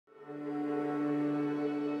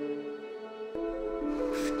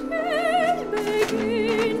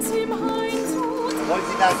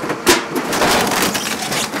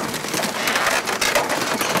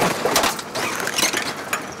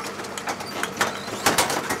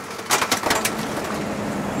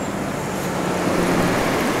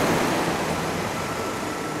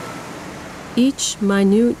Each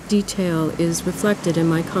minute detail is reflected in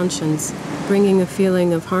my conscience, bringing a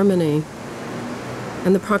feeling of harmony.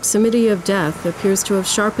 And the proximity of death appears to have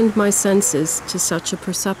sharpened my senses to such a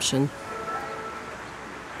perception.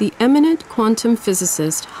 The eminent quantum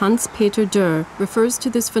physicist Hans-Peter Dürr refers to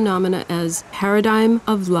this phenomena as paradigm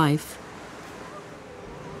of life.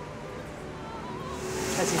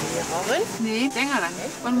 Nee,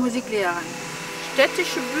 Sängerin und Musiklehrerin.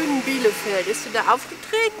 Städtische Bühnen Bielefeld. Bist du da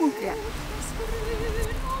aufgetreten? Ja.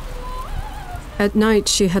 At night,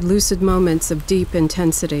 she had lucid moments of deep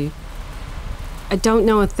intensity. I don't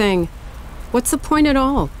know a thing. What's the point at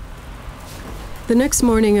all? The next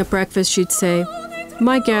morning at breakfast, she'd say,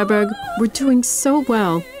 "My Gerburg, we're doing so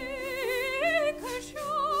well."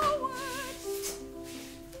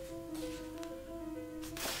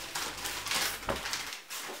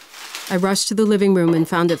 I rushed to the living room and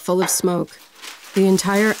found it full of smoke. The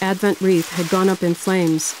entire Advent wreath had gone up in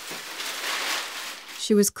flames.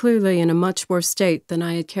 She was clearly in a much worse state than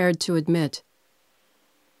I had cared to admit.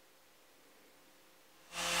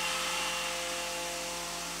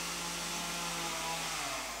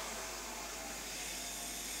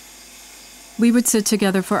 We would sit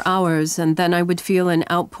together for hours, and then I would feel an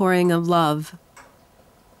outpouring of love,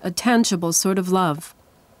 a tangible sort of love.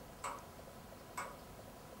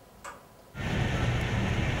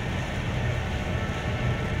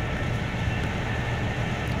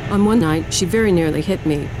 On one night, she very nearly hit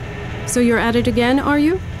me. "So you're at it again, are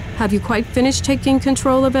you? Have you quite finished taking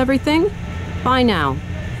control of everything? Bye now."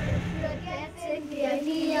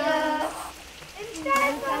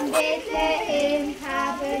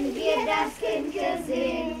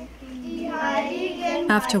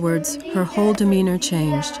 Afterwards, her whole demeanor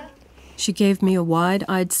changed. She gave me a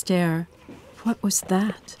wide-eyed stare. What was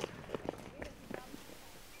that?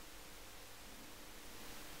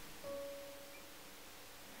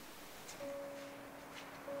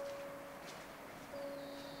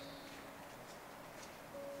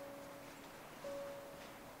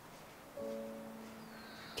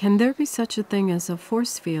 Can there be such a thing as a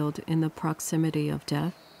force field in the proximity of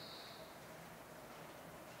death?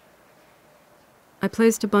 I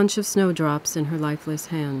placed a bunch of snowdrops in her lifeless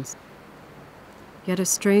hands. Yet a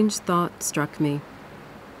strange thought struck me.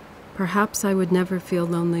 Perhaps I would never feel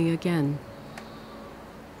lonely again.